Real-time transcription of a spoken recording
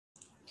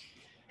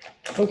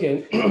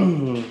Okay,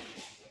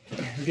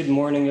 good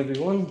morning,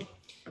 everyone.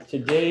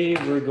 Today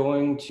we're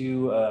going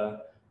to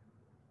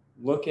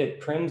look at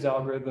Prim's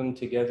algorithm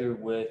together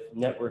with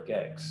network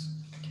X.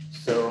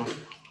 So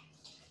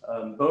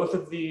both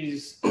of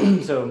these,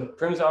 so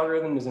Prim's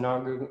algorithm is an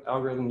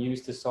algorithm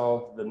used to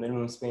solve the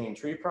minimum spanning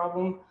tree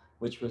problem,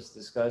 which was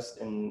discussed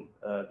in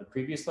the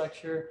previous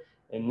lecture.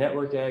 And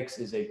network X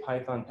is a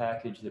Python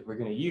package that we're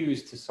going to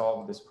use to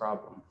solve this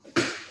problem.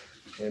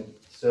 Okay,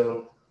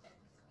 so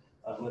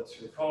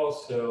let's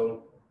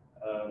recall.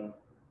 Um,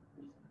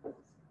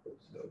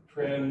 So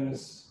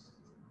Prim's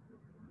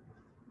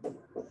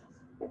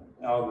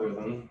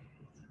algorithm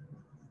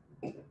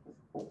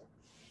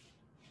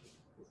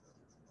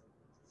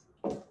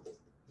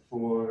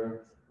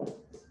for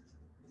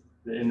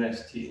the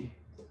MST.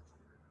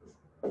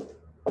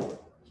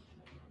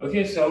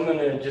 Okay, so I'm going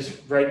to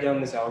just write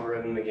down this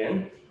algorithm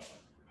again.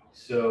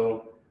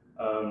 So,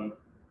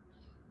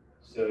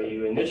 so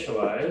you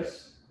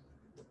initialize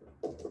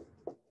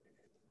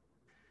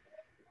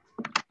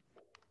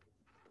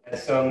at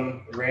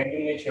some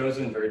randomly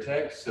chosen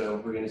vertex.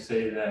 So we're going to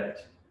say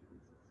that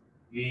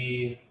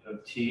v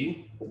of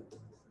t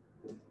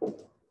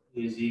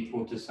is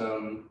equal to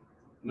some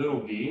little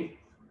v,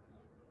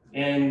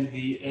 and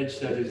the edge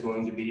set is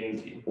going to be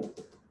empty.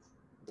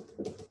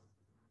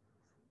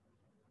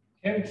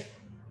 Okay,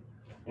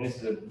 and this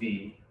is a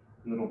v,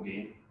 little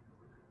v.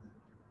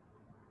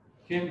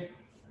 Okay,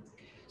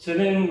 so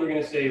then we're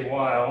going to say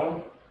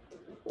while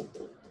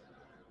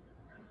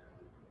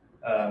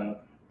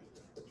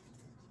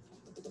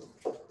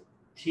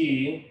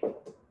t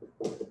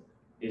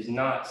is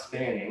not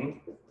spanning,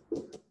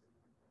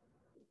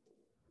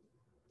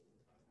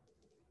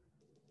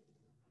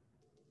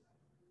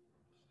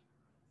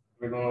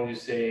 we're going to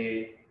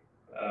say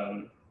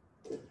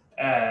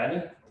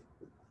add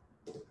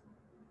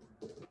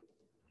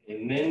a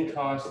min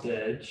cost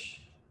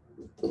edge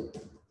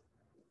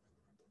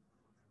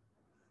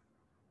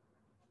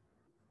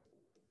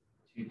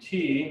to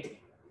t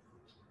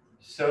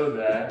so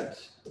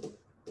that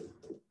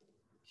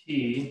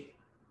t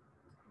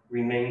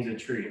remains a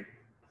tree.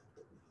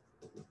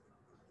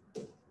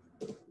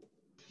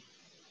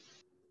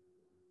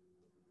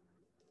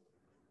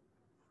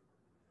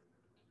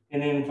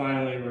 And then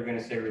finally, we're going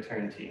to say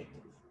return t.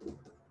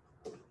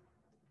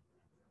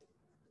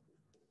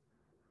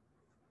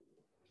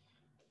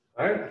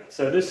 All right,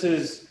 so this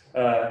is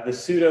the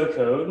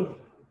pseudocode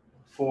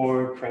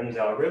for Prim's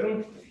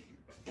algorithm.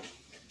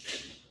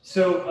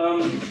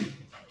 So,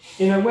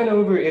 and I went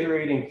over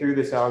iterating through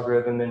this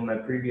algorithm in my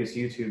previous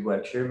YouTube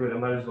lecture, but I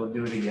might as well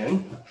do it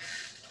again.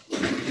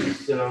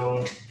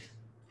 So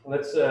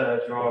let's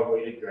draw a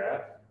weighted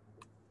graph.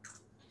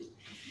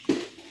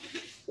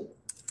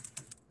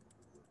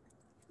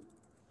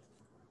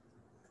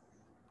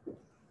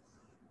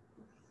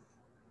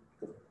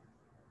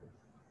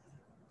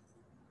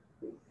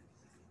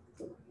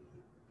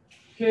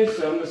 Okay,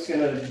 so I'm just going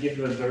to give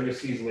the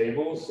vertices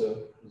labels. So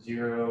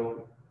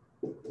 0,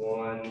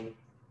 1,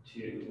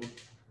 2,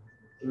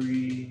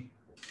 3,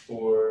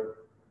 4,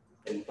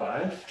 and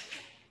 5.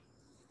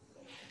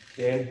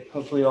 Okay,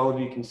 hopefully all of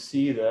you can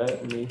see that.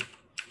 Let me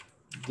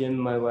dim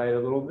my light a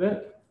little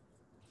bit.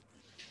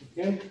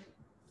 Okay.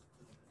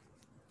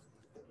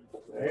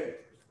 All right.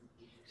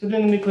 So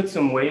then let me put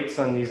some weights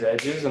on these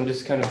edges. I'm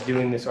just kind of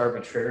doing this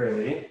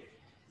arbitrarily.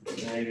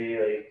 Maybe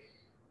like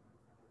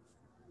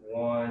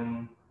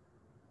 1,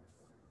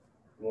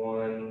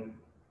 1,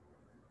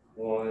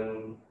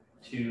 1,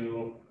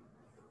 2,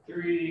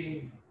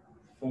 3,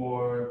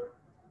 4,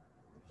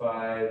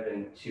 5,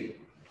 and 2.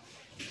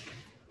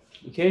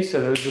 Okay,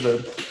 so those are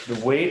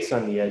the weights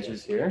on the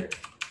edges here.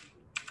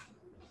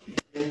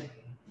 And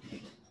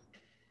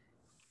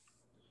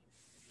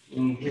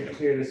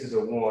here, this is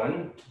a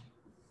 1.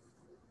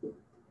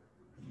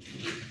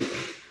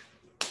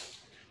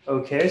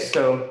 Okay,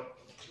 so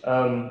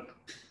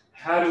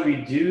how do we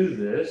do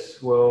this?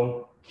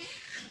 Well,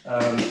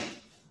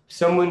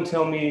 someone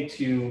tell me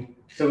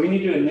so we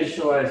need to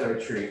initialize our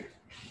tree.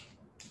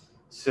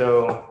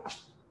 So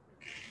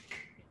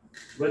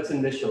let's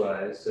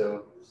initialize.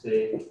 So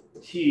say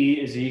t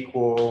is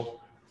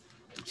equal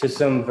to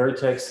some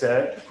vertex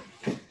set,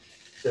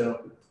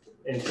 so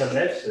and some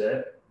edge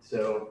set.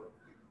 So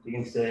you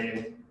can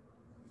say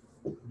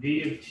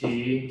v of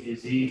t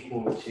is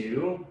equal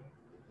to,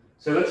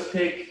 so let's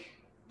pick,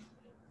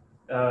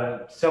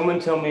 someone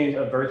tell me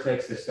a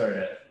vertex to start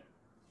at.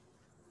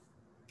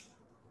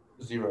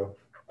 0.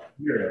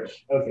 0.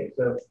 Okay,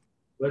 so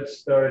let's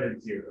start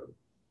at 0.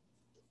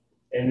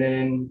 And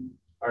then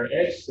our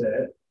edge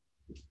set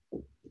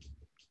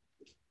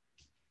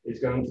is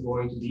going to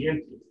be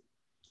empty.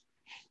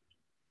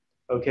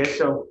 Okay,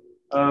 so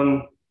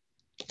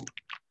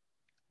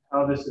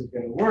how this is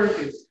going to work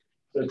is,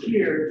 so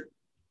here,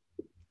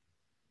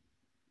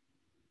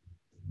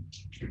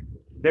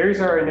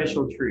 there's our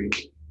initial tree.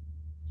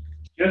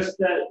 Just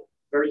that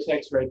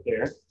vertex right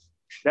there,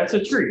 that's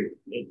a tree.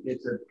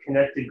 It's a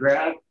connected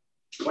graph.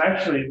 Well,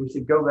 actually, we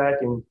should go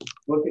back and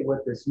look at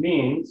what this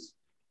means.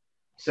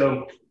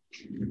 So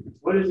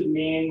what does it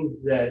mean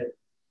that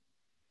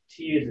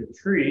T is a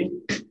tree,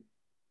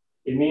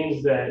 it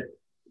means that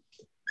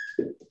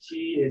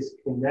T is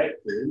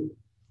connected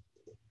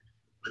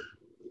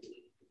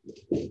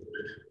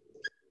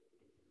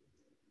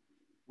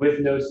with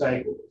no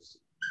cycles.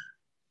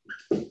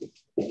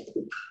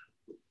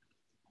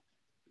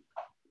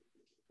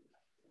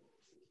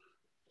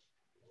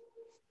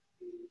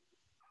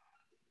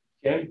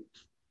 Okay,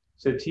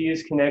 so T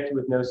is connected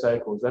with no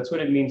cycles. That's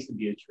what it means to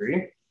be a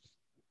tree.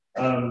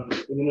 And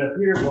then up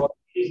here, while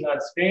T is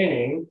not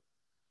spanning,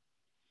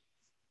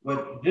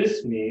 what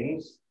this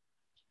means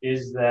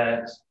is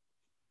that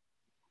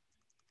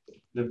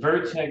the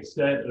vertex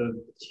set of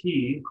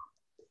T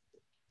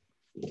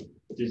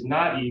does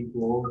not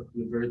equal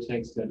the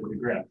vertex set of the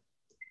graph.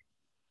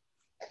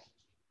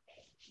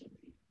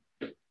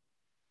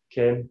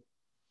 Okay,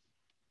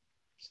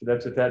 so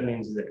that's what that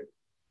means there.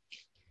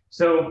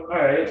 So, all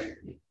right,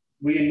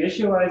 we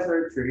initialize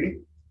our tree.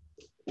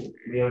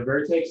 We have a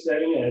vertex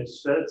set and edge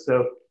set.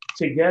 So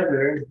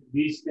together,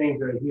 these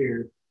things right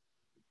here,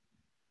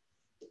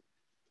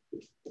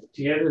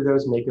 together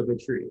those make up a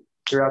tree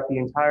throughout the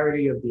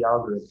entirety of the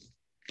algorithm.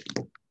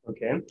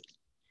 Okay,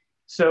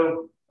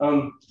 so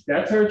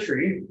that's our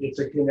tree. It's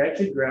a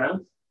connected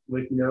graph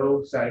with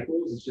no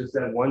cycles. It's just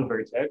that one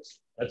vertex.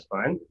 That's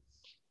fine.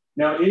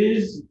 Now,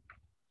 is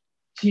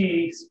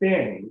T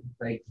spanning?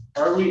 Like,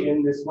 are we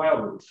in this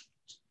while loop?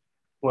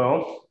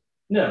 Well,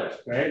 no,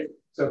 right?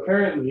 So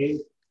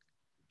currently,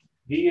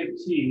 V of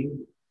T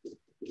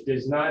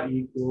does not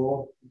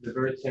equal the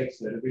vertex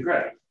set of the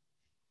graph.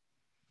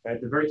 Right?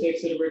 The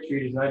vertex set of our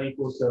tree does not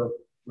equal, so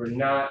we're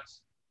not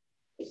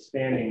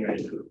spanning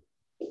right now.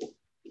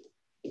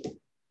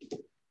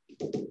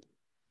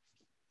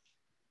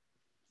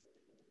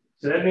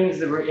 So that means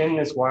that we're in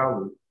this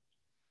while loop.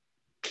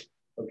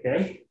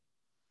 Okay?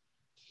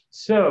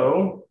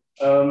 So,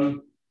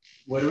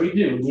 what do? We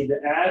need to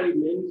add a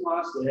min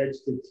cost edge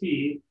to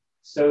T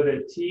so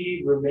that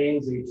T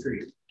remains a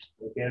tree.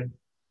 Okay?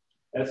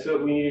 That's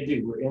what we need to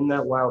do. We're in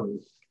that while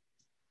loop.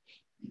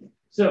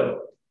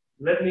 So,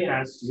 let me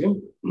ask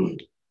you.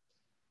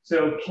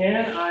 So,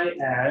 can I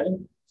add?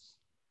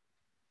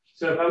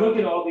 So, if I look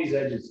at all these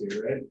edges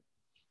here, right?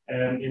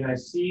 And I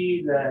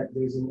see that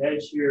there's an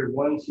edge here,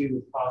 1, 2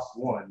 with cost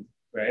 1,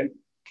 right?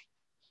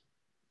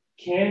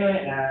 Can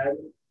I add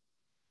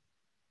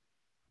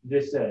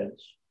this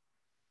edge?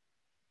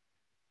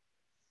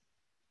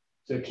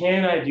 So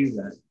can I do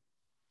that?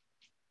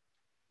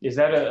 Is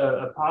that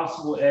a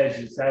possible edge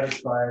that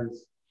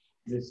satisfies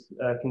this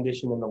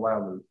condition in the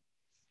while loop?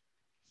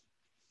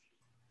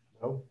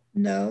 No.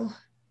 No.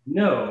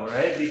 No,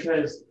 right?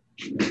 Because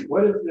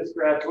what does this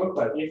graph look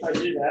like? If I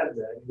did add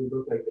that, it would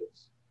look like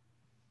this.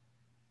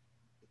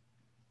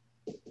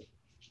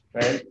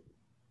 Right?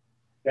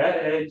 That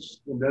edge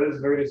and those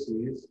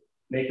vertices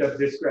make up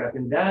this graph.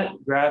 And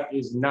that graph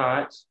is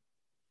not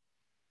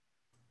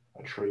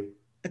a tree.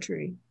 A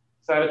tree.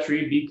 It's not a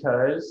tree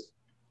because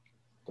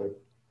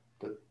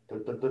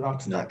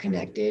It's not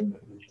connected.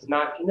 It's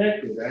not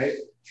connected, right?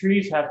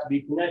 Trees have to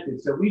be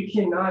connected. So we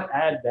cannot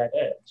add that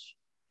edge.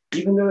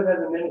 Even though it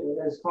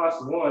has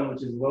cost 1,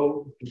 which is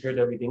low compared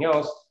to everything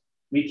else,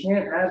 we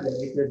can't add that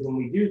because when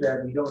we do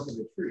that, we don't have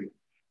a tree.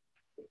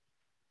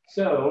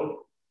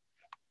 So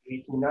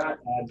we cannot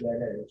add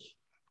that edge.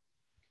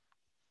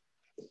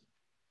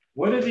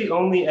 What are the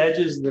only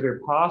edges that are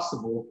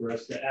possible for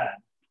us to add?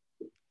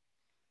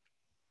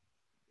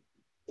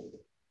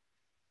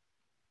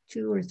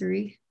 2 or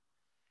 3.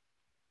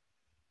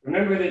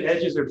 Remember that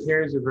edges are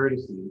pairs of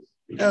vertices.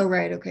 Oh,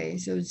 right. Okay.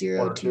 So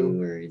 0, Or 2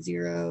 2. or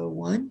 0,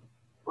 1.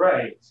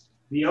 Right.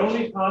 The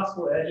only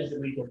possible edges that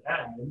we can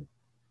add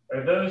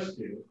are those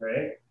two,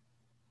 right?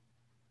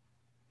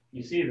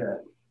 You see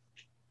that?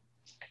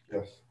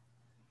 Yes.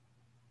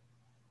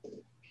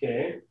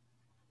 Okay.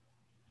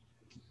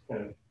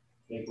 Kind of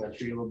make my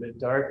tree a little bit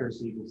darker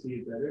so you can see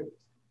it better.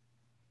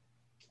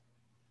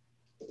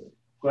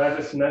 Glad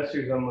the semester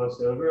is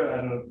almost over. I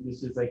don't know,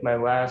 this is like my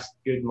last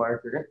good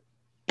marker.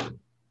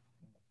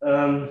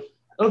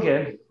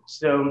 Okay,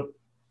 so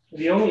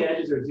the only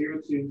edges are 0,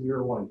 2,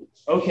 0, 1.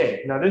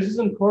 Okay, now this is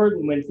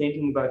important when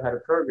thinking about how to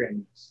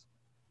program this.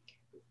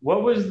 So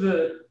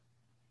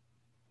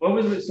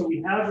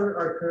we have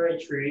our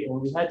current tree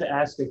and we had to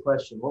ask a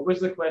question. What was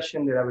the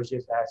question that I was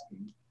just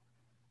asking?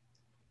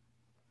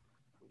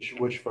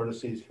 Which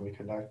vertices can we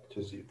connect to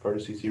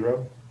vertice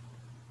 0?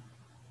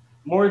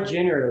 More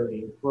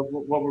generally, what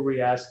were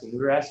we asking? We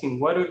were asking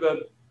what are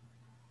the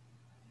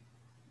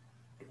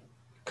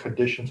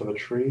Conditions of a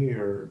tree,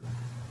 or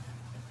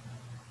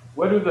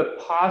what are the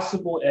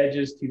possible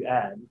edges to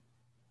add?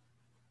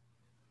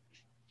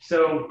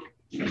 So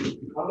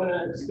I'm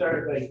gonna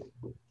start like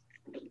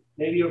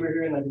maybe over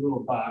here in like a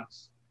little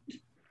box.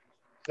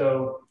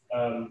 So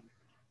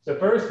so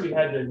first we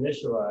had to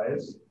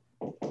initialize.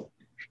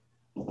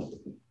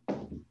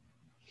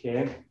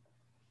 Okay.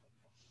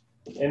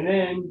 And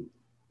then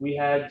we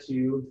had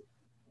to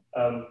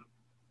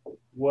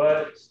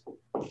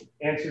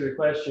answer the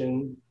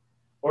question,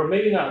 or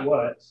maybe not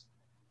what,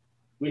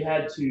 we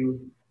had to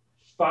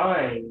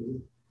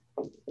find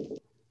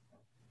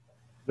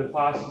the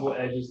possible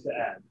edges to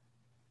add.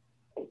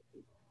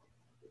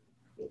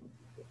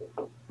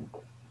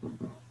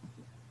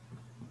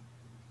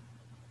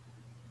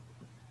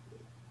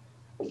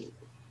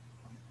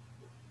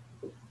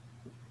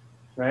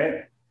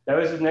 Right? That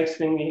was the next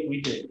thing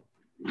we did.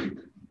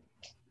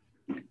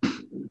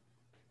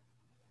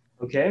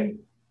 Okay?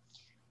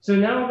 So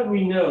now that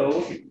we know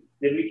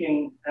that we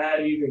can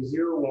add either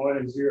 0, 1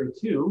 or 0,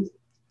 2,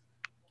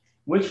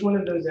 which one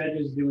of those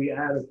edges do we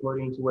add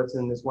according to what's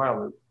in this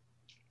while loop?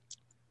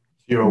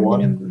 0,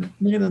 1.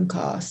 Minimum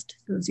cost,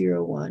 so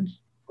 0, 1.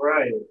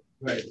 Right,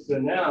 right. So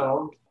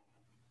now,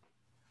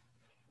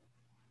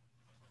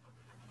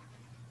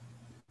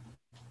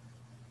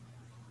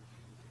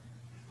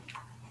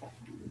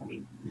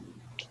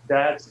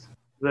 that's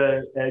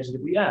the edge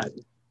that we add,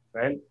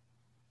 right?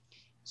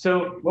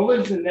 So what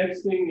was the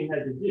next thing we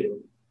had to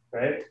do,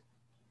 right?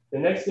 The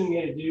next thing we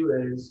had to do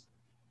is,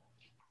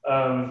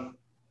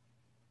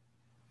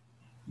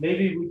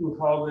 maybe we can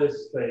call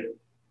this like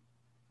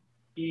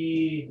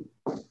E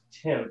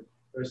temp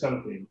or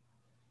something.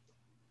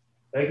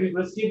 Like,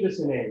 let's give this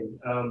a name.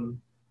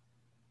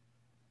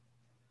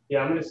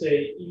 Yeah, I'm gonna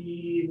say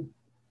E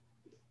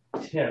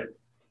temp,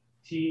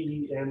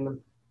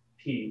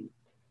 T-E-M-P.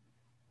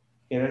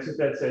 Yeah, that's what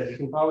that says. You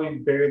can probably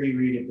barely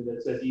read it, but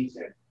that says E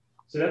temp.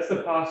 So that's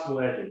the possible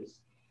edges.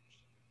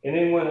 And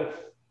then we want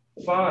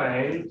to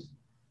find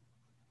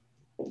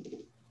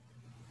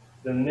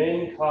the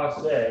min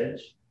cost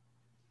edge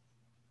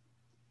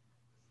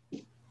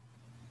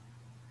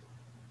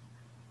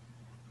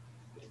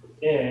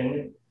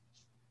in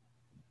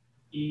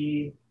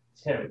E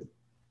temp.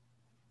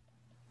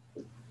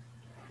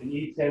 And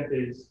E temp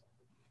is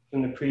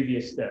from the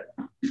previous step.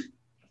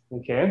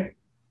 Okay?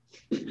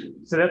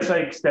 So that's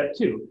like step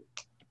 2,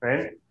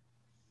 right?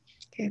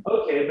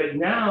 Okay, but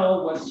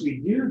now once we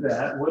do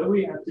that, what do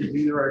we have to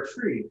do to our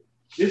tree?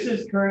 This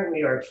is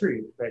currently our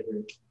tree right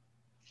here.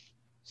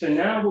 So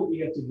now what we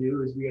have to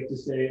do is we have to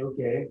say,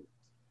 okay,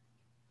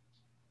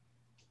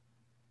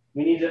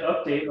 we need to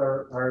update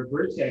our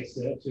vertex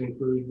set to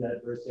include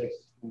that vertex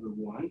number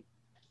 1.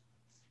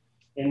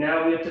 And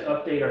now we have to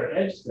update our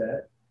edge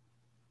set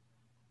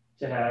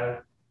to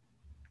have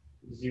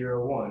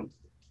 0, 1.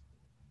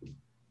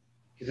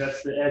 Because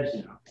that's the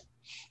edge now.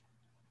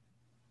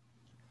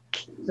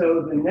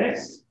 So the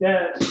next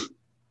step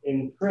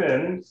in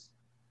Prim's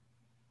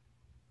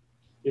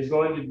is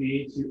going to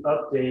be to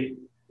update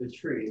the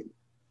tree.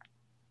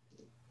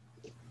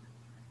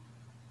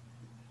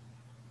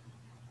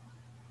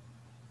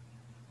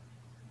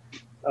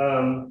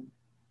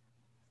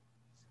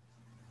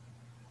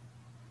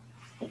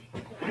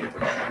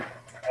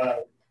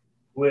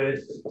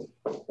 With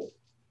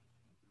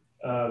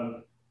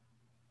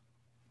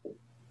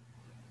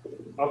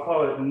I'll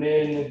call it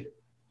min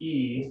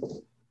E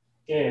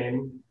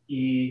in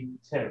E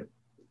temp.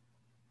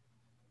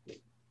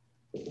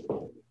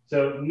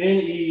 So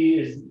min E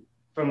is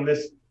from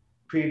this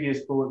previous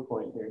bullet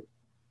point here.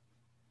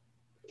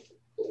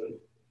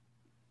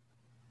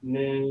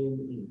 Min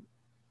E.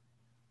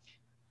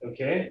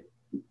 Okay.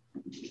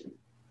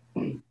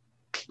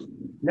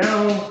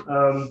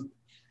 Now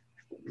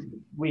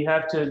we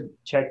have to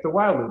check the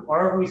while loop.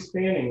 Are we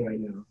spanning right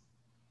now?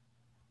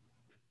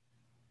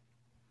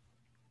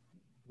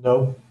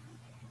 No.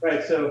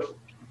 Right, so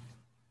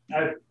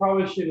I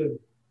probably should have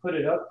put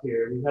it up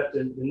here. We have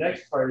to, the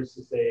next part is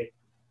to say,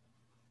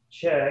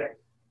 check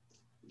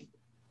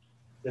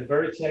the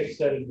vertex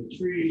set of the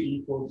tree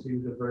equal to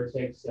the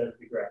vertex set of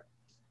the graph.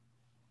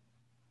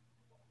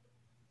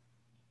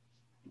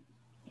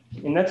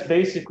 And that's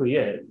basically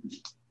it.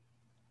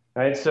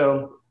 Right,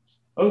 so,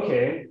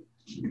 okay.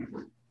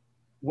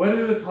 What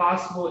are the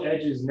possible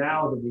edges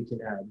now that we can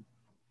add?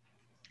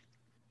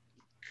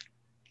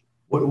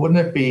 Wouldn't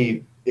it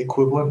be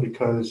equivalent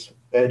because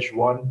edge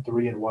 1,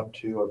 3, and 1,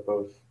 2 are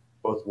both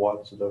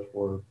 1, so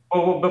therefore.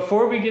 Well,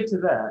 before we get to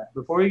that,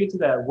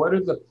 what are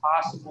the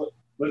possible?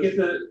 Look at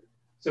the.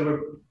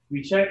 So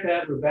we check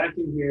that. We're back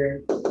in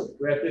here.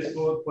 We're at this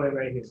bullet point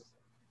right here.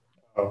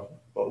 Oh,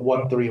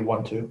 1, 3, and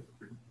 1, 2.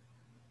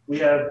 We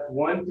have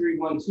 1, 3,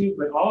 1, 2,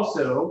 but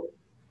also.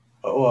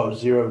 Oh, well,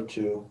 0,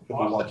 2 if we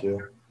want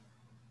to.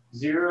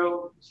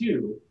 0,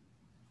 2,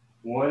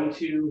 1,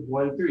 2,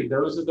 1, 3.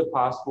 Those are the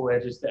possible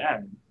edges to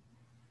add.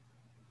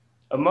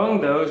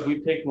 Among those, we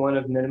pick one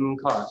of minimum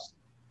cost.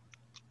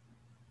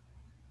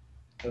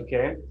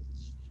 Okay?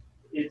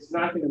 It's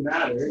not going to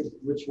matter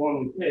which one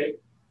we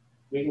pick.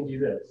 We can do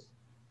this.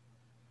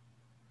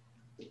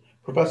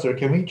 Professor,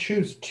 can we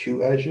choose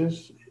 2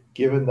 edges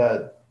given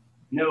that?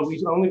 No,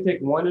 we only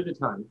pick one at a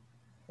time.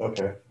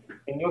 Okay.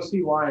 And you'll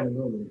see why in a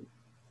moment.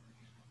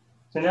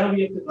 So now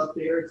we have to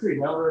update our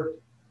tree.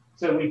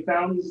 So we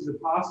found the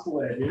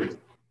possible edges,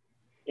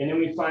 and then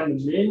we find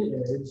the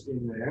min edge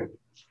in there,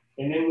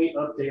 and then we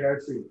update our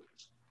tree.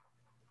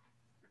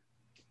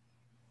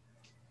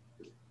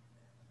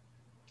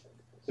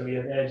 So we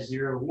have edge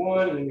 0,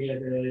 1, and we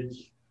have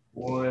edge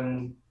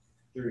 1,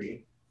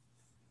 3.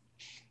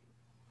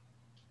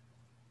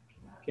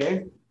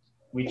 Okay,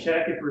 we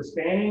check if we're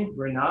spanning,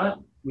 we're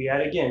not, we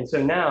add again.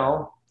 So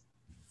now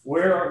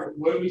what are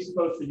we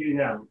supposed to do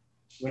now?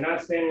 We're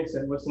not standing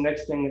set. What's the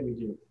next thing that we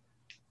do?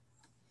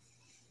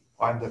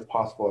 Find the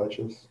possible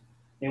edges.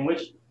 And what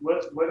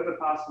are the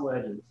possible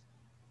edges?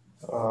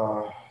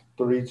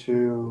 3,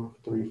 2,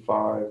 3,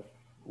 5,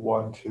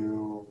 1,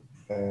 2,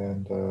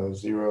 and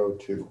 0,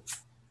 2.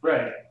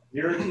 Right.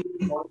 0, 2,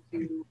 1,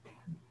 2,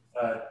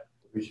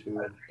 3, 2, 3,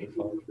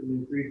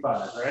 5. 3,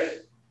 5, right?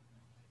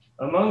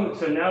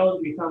 So now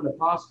we found the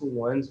possible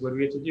ones. What do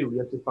we have to do? We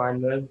have to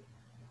find the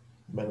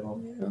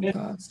Minimum. Minimum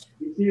cost.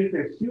 You see, if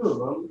there's 2 of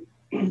them,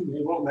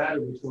 it won't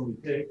matter which one we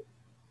pick.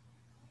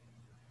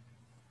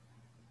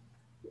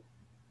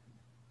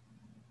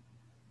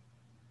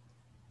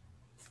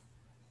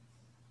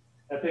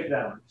 I picked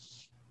that one.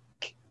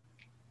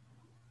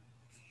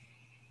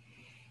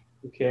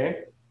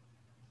 Okay.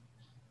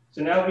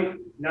 So now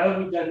that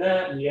we've done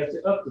that, we have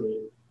to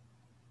update.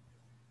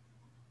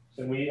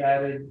 So we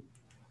added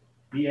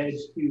the edge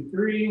 2,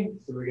 3.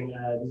 So we're going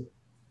to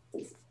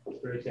add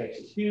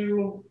vertex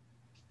 2,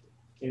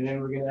 and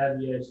then we're going to add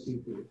the edge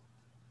 2,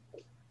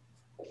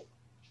 3.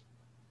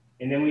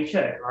 And then we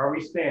check, are we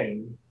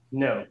spanning?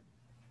 No.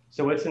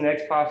 So what's the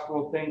next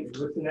possible thing?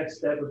 What's the next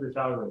step of this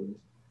algorithm?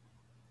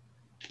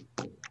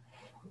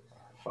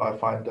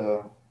 Find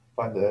the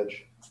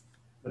edge.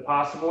 The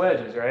possible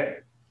edges, right?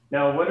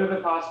 Now, what are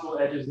the possible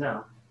edges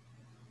now?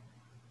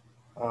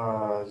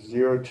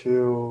 0,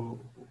 2,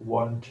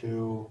 1,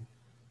 2,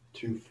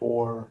 2,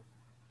 4,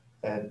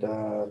 and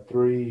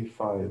 3,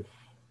 5.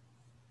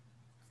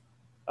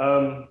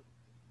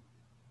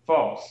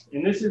 False.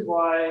 And this is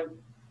why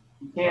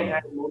you can't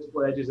add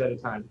multiple edges at a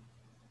time.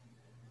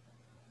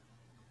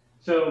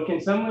 So can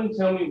someone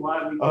tell me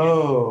why we can't?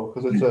 Oh,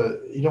 because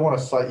you don't want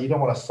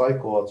to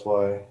cycle. That's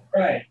why.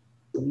 Right.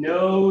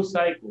 No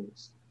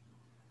cycles.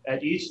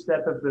 At each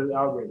step of the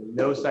algorithm,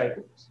 no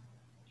cycles.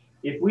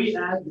 If we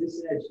add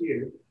this edge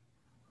here,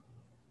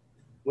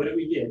 what do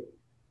we get?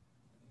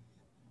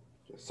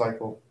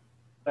 Cycle.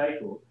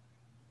 Cycle.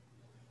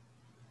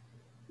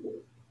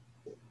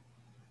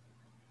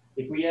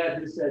 If we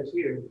add this edge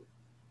here,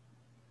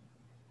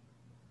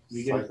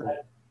 we get a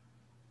cycle.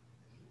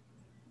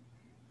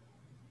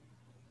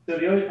 So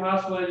the only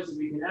possible edges that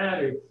we can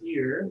add are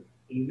here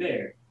and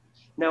there.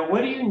 Now,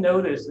 what do you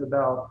notice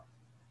about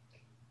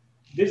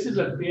this? Is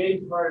a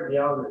big part of the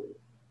algorithm,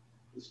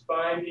 is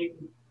finding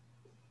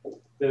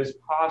those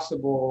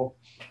possible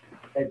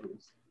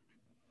edges.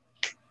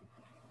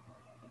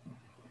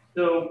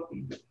 So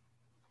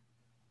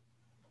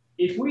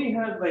if we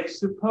have, like,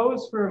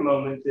 suppose for a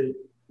moment that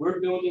we're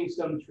building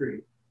some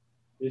tree.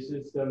 This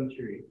is some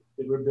tree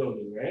that we're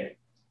building, right?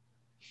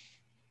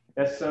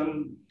 That's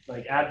some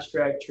like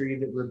abstract tree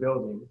that we're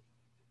building.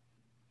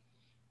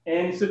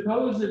 And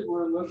suppose that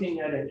we're looking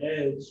at an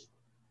edge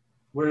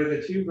where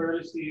the 2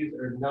 vertices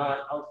are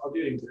not, I'll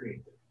do it in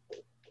green.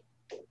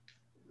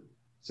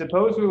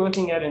 Suppose we're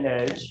looking at an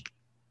edge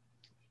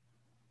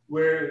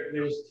where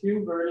there's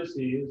 2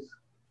 vertices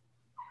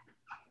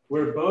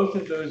where both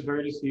of those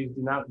vertices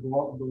do not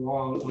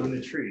belong on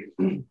the tree.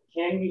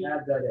 Can we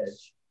add that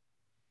edge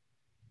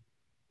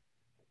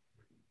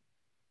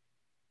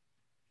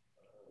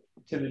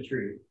to the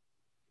tree?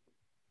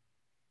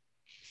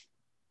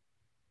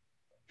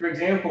 For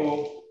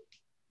example,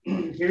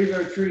 here's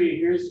our tree,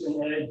 here's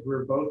an edge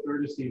where both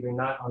vertices are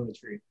not on the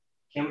tree.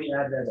 Can we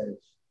add that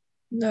edge?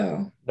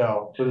 No.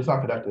 No, but it's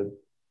not connected.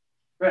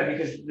 Right,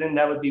 because then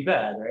that would be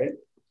bad, right?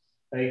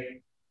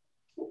 Like,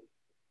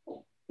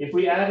 if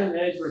we add an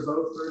edge where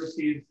both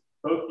vertices,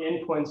 both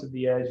endpoints of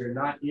the edge are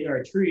not in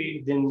our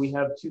tree, then we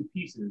have 2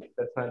 pieces.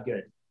 That's not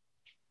good.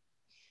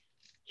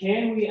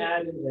 Can we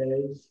add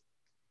an edge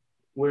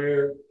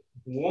where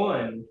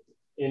one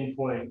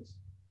endpoint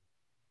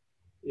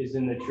is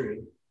in the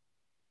tree?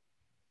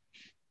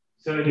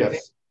 So an example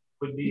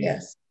would be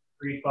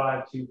 3,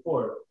 5, 2,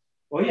 4.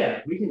 Well,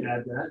 yeah, we can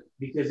add that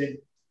because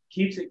it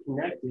keeps it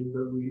connected,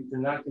 but they're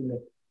not going to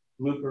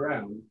loop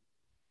around.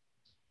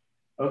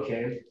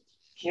 Okay,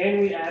 can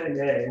we add an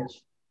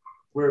edge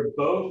where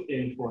both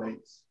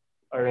endpoints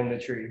are in the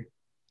tree?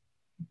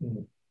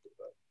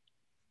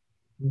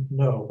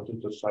 No, but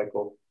it's a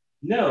cycle.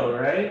 No,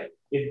 right?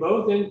 If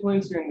both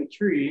endpoints are in the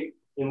tree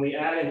and we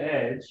add an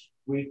edge,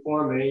 we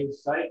form a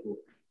cycle.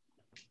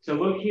 So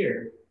look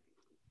here.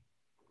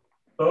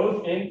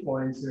 Both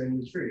endpoints are in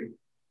the tree.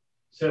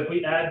 So if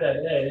we add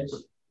that edge,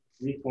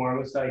 we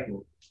form a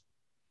cycle.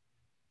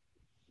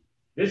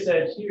 This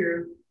edge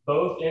here,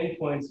 both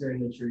endpoints are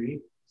in the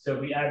tree. So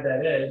if we add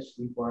that edge,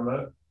 we form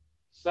a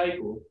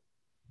cycle.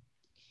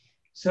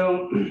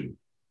 So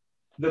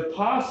the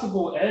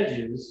possible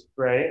edges,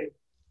 right,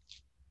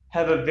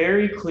 have a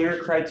very clear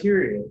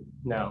criteria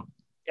now.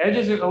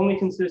 Edges are only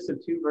consist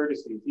of 2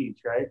 vertices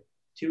each, right?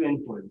 2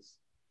 endpoints.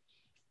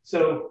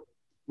 So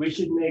we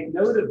should make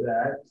note of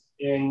that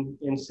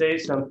and say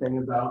something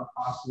about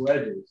possible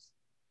edges.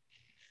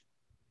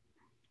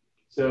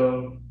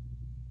 So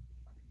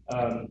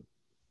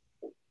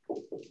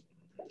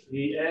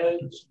the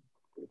edge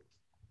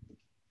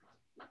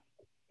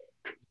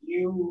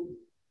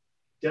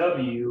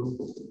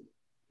UW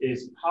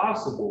is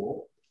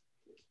possible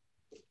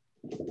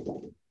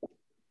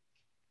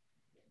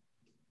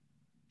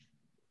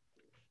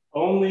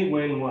Only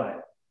when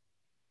what?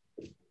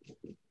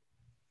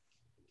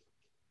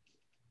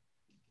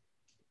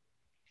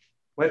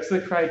 What's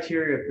the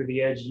criteria for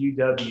the edge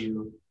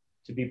UW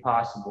to be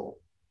possible?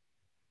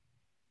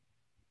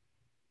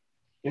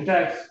 In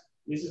fact,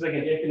 this is like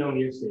an if and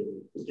only if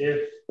statement.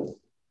 If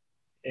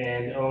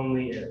and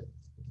only if.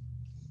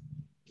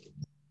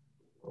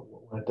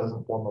 When it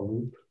doesn't form a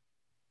loop.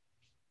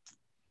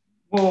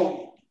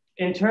 Well,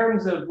 in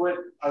terms of what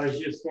I was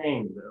just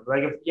saying, though,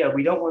 like, if, yeah,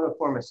 we don't want to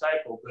form a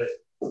cycle, but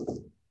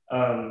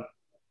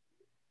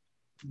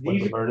When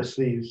the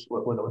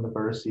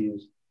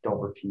vertices don't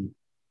repeat.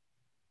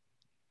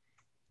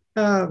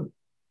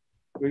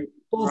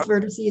 Both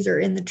vertices are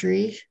in the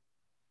tree.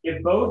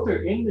 If both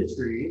are in the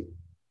tree,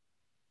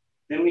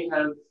 then we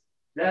have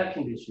that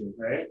condition,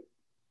 right?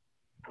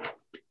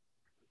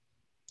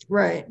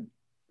 Right.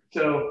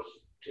 So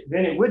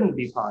then it wouldn't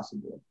be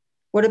possible.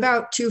 What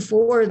about 2,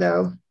 4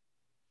 though?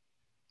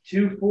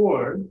 2,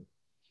 4,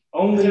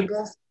 They're only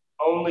both-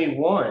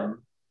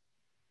 one.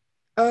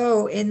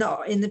 Oh, in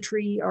the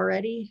tree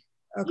already?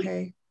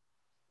 Okay.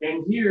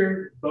 And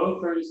here,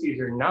 both vertices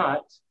are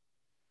not,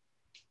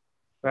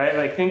 right?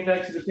 Like, think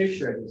back to the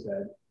picture I just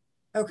had.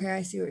 Okay,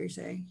 I see what you're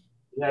saying.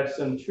 You have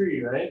some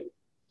tree, right?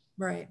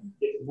 Right.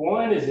 If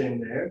one is in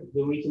there,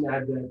 then we can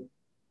add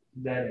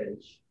that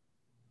edge,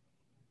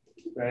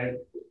 right?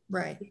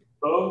 Right. If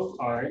both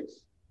aren't,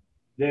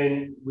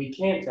 then we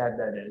can't add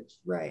that edge.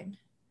 Right.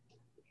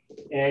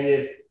 And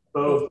if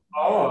both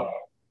are,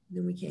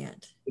 then we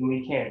can't. then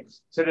we can't.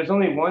 So there's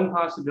only one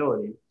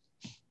possibility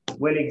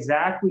when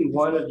exactly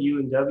one of U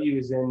and W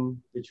is in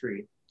the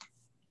tree.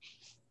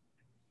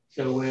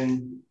 So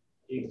when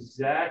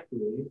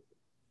exactly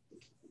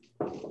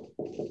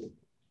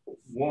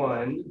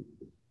one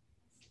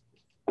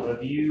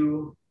of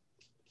U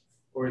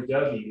or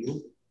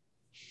W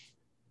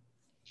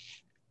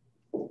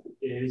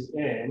is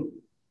in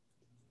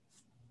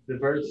the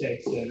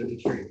vertex set of the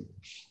tree.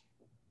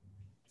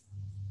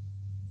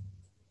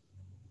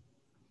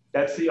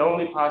 That's the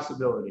only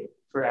possibility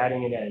for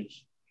adding an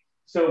edge.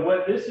 So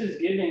what this is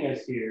giving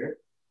us here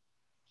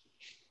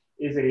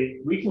is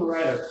we can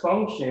write a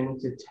function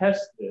to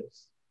test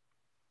this.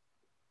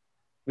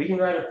 We can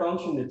write a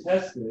function to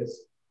test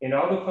this, and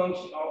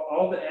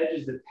all the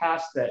edges that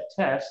pass that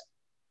test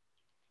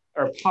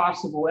are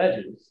possible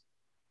edges,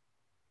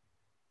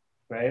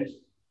 right?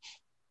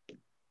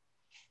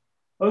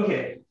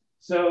 Okay,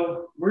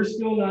 so we're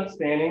still not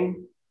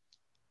spanning.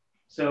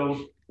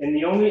 And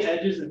the only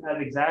edges that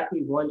have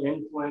exactly one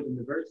endpoint in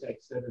the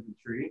vertex set of the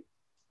tree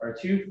are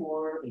 2,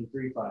 4, and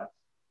 3, 5.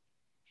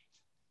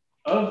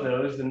 Of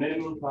those, the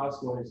minimum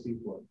cost one is 2,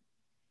 4.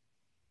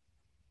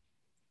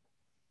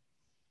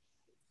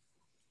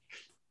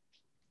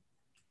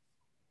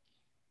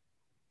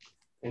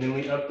 And then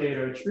we update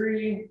our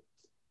tree.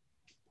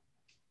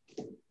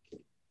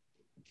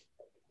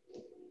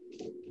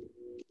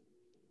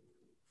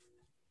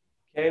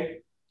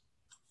 Okay.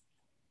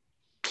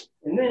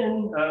 And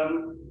then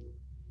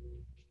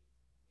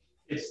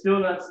it's still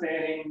not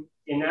spanning.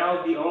 And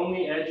now the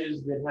only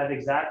edges that have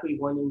exactly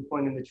one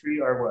endpoint in the tree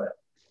are what?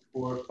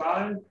 4,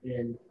 5,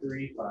 and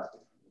 3, 5.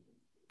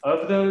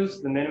 Of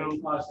those, the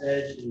minimum cost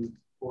edge is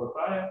 4,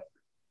 5.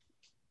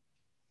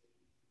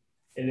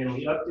 And then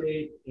we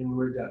update and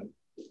we're done.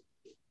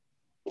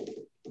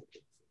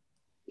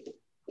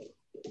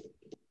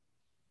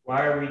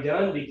 Why are we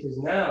done? Because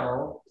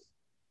now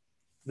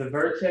the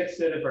vertex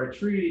set of our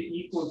tree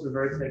equals the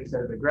vertex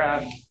set of the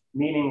graph,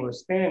 meaning we're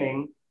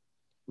spanning.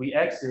 We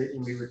exit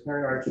and we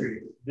return our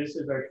tree. This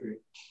is our tree,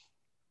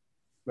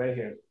 right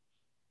here.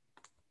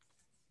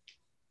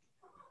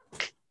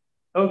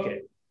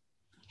 Okay,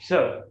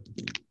 so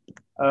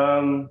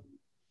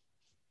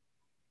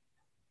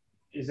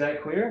is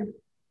that clear?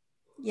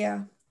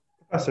 Yeah.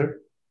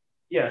 Professor,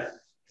 Yeah.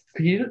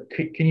 can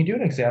you do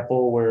an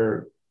example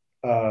where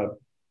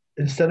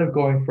instead of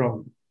going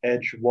from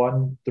edge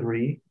 1,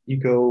 3, you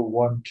go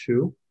 1,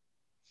 2?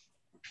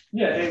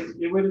 Yeah,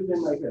 it would have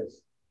been like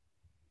this.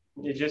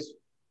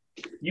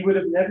 You would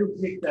have never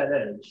picked that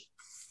edge.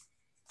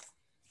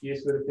 You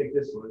just would have picked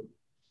this one.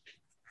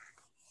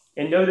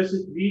 And notice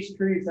that these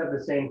trees have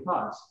the same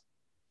cost,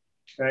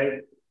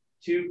 right?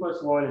 2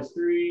 plus 1 is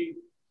 3,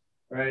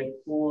 right?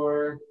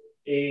 4,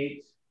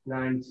 8,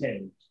 9,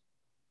 10.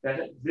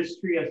 This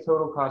tree has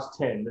total cost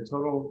 10, the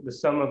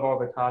sum of all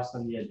the costs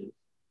on the edges.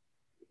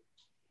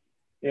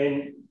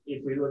 And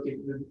if we look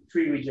at the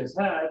tree we just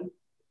had,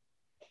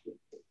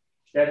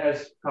 that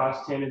has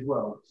cost 10 as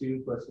well.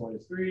 2 plus 1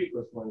 is 3,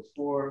 plus 1 is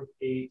 4,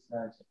 8,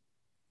 9, 10.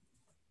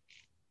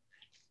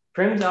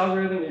 Prim's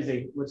algorithm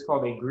is what's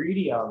called a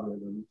greedy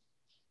algorithm.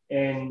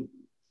 And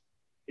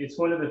it's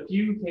one of the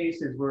few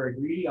cases where a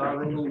greedy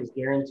algorithm is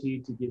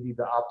guaranteed to give you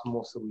the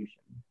optimal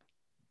solution.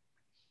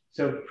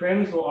 So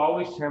Prims will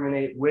always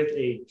terminate with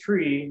a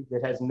tree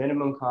that has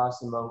minimum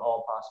cost among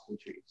all possible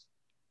trees.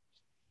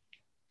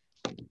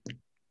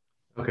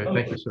 Okay,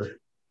 thank you, sir.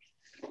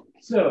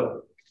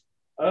 So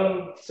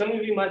Some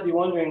of you might be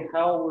wondering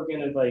how we're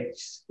going to like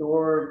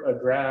store a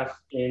graph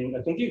in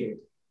a computer.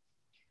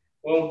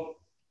 Well,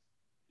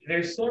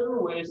 there's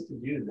several ways to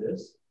do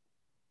this.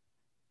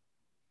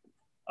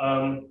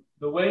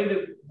 The way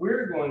that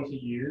we're going to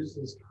use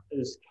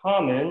is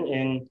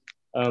common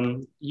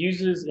and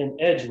uses an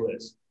edge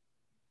list.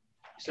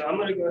 So I'm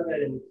going to go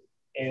ahead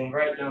and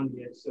write down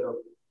the edge.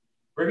 So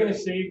we're going to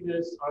save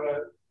this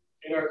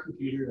in our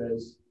computer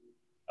as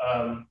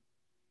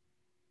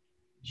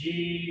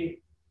G,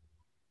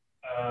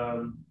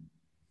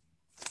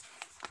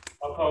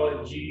 I'll call it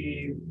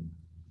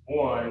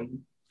G1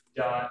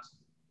 dot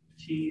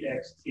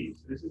txt.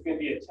 So this is going to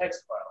be a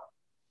text file.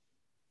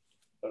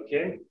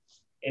 Okay?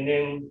 And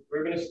then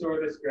we're going to store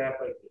this graph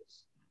like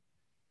this,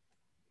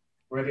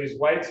 where there's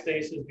white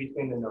spaces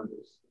between the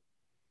numbers.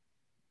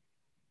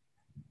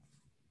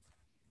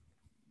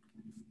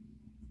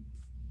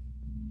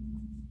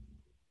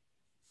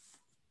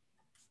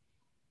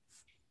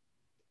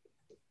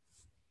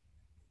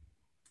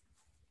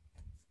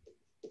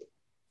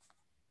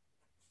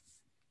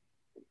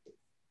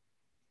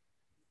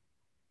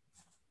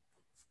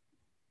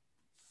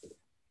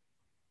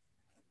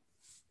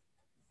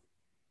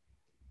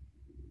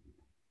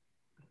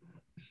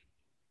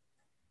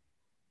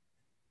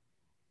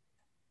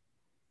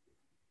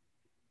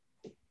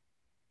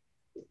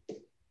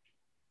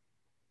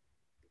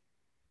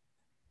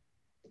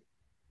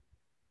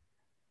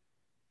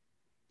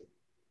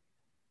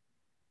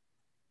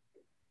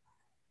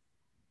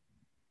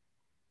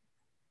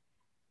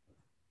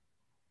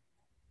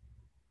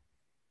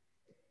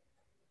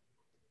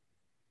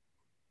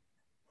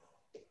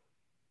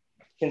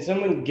 Can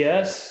someone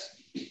guess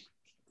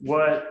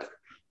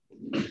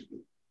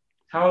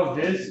how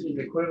this is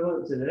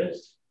equivalent to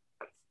this?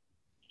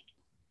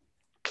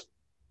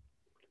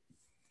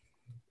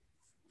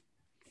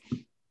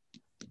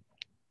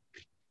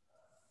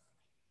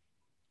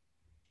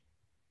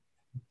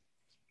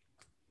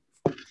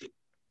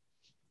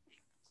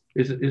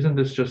 Isn't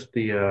this just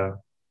the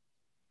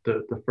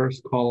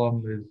first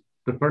column is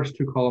the first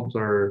two columns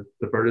are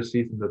the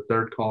vertices and the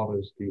third column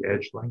is the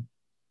edge length?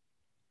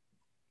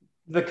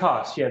 The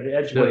cost, yeah, the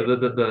edge weight.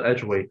 The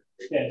edge weight.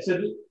 Yeah,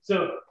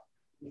 so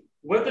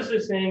what this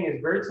is saying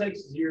is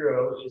vertex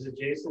 0 is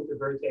adjacent to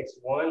vertex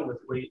 1 with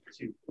weight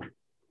 2.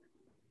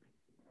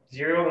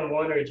 0 and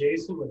 1 are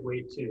adjacent with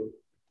weight 2.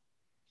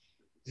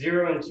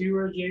 0 and 2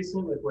 are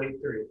adjacent with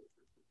weight 3.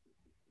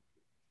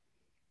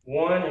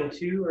 1 and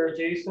 2 are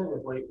adjacent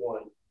with weight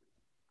 1.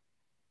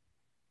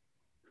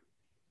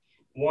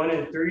 1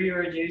 and 3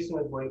 are adjacent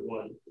with weight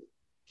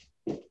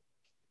 1.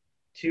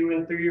 2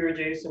 and 3 are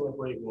adjacent with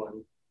weight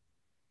 1.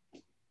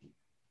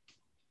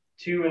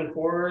 2 and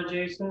 4 are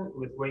adjacent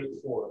with weight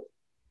 4.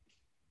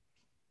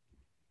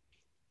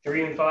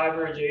 3 and 5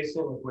 are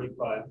adjacent with weight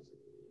 5.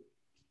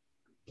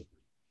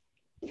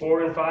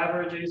 4 and 5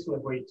 are adjacent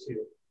with weight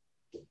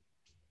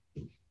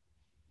 2.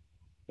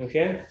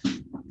 Okay?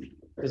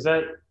 Does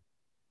that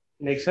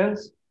make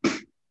sense?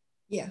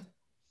 Yeah.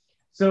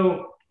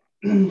 So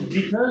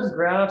because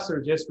graphs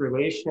are just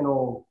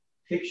relational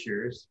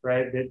pictures,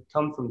 right, that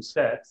come from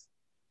sets,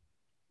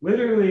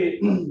 literally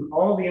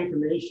all the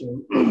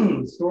information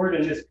stored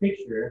in this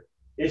picture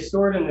is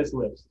stored in this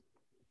list.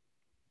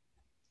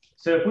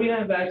 So if we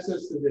have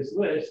access to this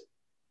list,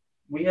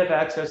 we have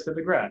access to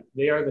the graph.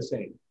 They are the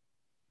same.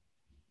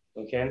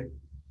 Okay?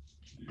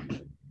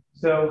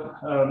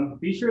 So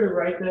be sure to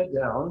write that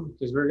down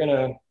because we're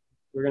gonna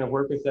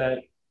work with that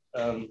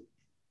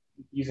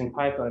using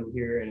Python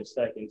here in a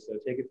second. So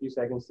take a few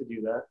seconds to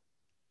do that.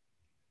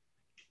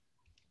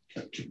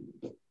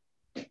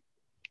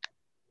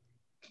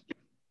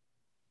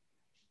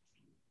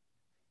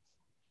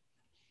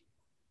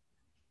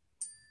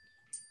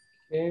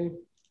 Okay.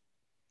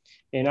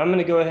 And I'm going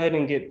to go ahead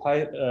and get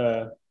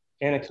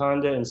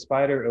Anaconda and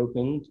Spider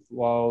opened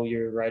while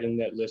you're writing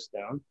that list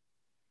down.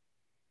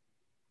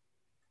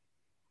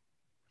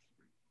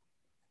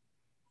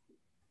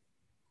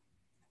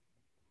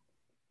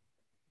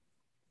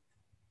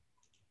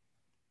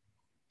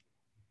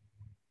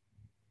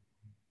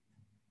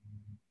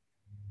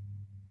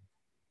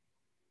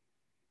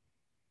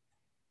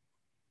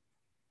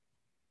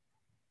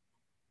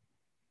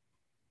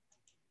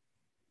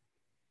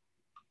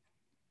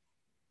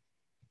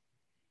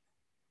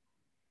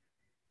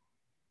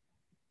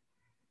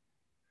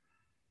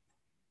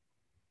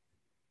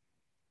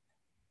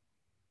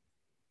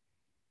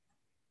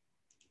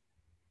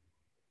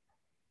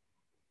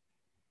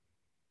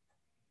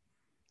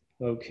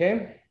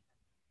 Okay.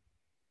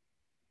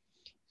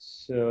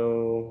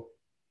 So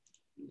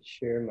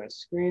share my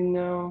screen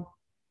now.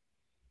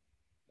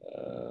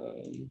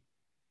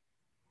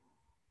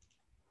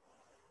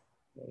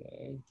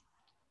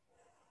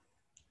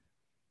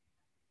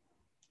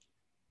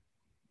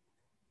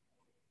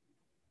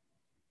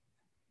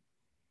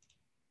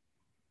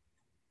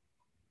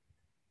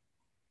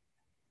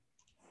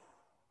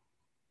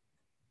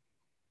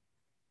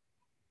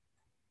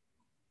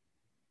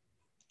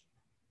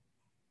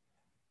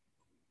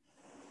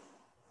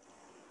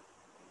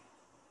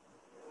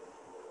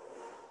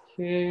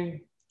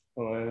 Okay.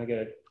 Hold on, I got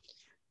it.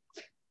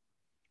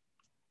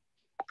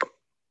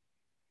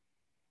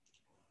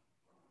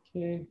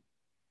 Okay.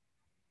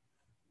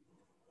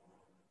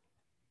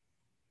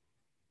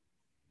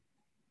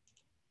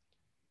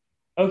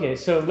 Okay,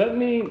 so let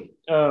me,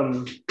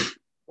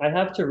 I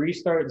have to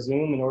restart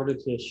Zoom in order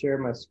to share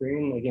my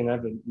screen. Again, I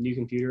have a new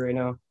computer right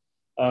now.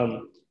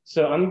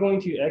 So I'm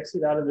going to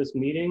exit out of this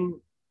meeting,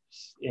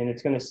 and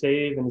it's going to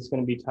save, and it's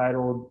going to be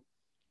titled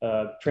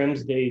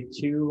Prim's Day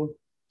 2.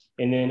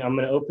 And then I'm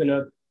going to open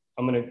up,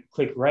 I'm going to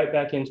click right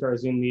back into our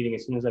Zoom meeting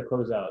as soon as I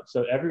close out.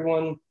 So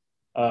everyone,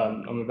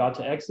 I'm about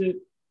to exit,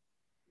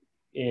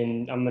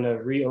 and I'm going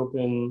to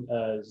reopen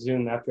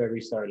Zoom after I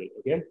restart it,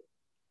 okay?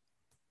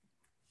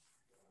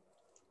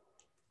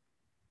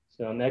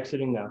 So I'm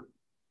exiting now.